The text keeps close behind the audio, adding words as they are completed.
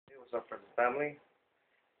what's up, friends and family?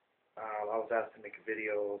 I was asked to make a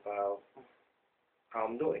video about how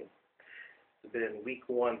I'm doing. It's been week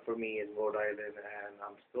 1 for me in Rhode Island, and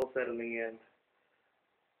I'm still settling in.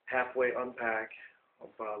 Halfway unpack. A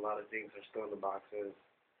lot of things are still in the boxes.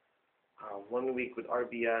 1 week with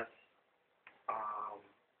RBS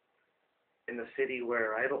in the city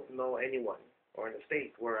where I don't know anyone, or in the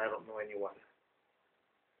state where I don't know anyone.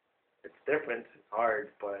 It's different, it's hard,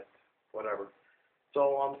 but whatever.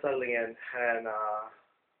 So I'm settling in, and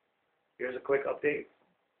here's a quick update.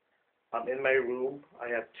 I'm in my room. I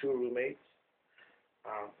have 2 roommates,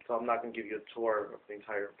 so I'm not going to give you a tour of the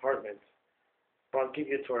entire apartment, but I'll give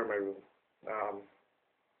you a tour of my room.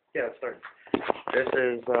 Yeah, let's start. This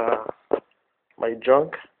is my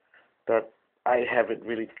junk that I haven't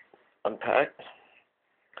really unpacked.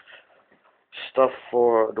 Stuff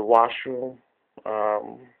for the washroom,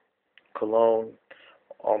 cologne,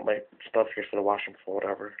 all my stuff here for the washroom for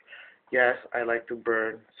whatever. Yes, I like to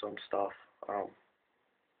burn some stuff,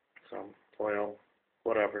 some oil,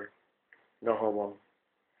 whatever. No homo.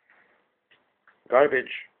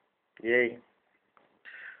 Garbage, yay.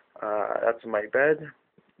 That's my bed.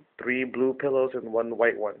 3 blue pillows and 1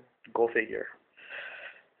 white one. Go figure.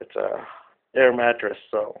 It's a air mattress,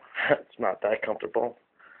 so it's not that comfortable.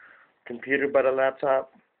 Computer by the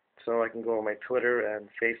laptop, so I can go on my Twitter and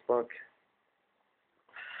Facebook.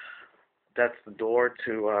 That's the door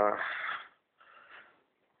to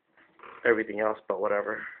everything else, but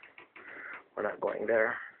whatever. We're not going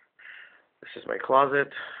there. This is my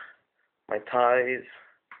closet, my ties,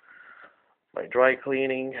 my dry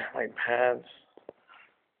cleaning, my pants,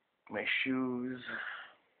 my shoes,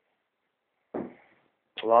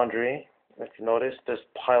 laundry. If you notice, this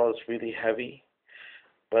pile is really heavy,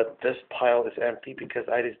 but this pile is empty because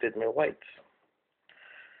I just did my whites.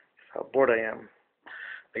 That's how bored I am.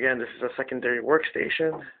 Again, this is a secondary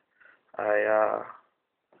workstation.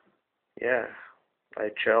 I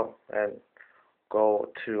chill and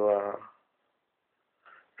go to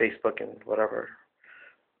Facebook and whatever.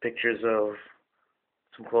 Pictures of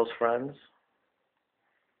some close friends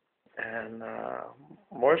and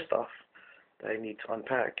more stuff that I need to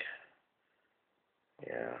unpack.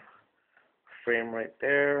 Yeah, frame right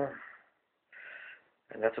there,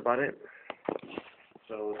 and that's about it.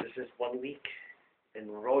 So this is 1 week in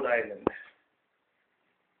Rhode Island.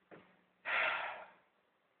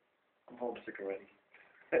 I'm homesick already.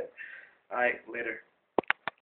 Alright, later.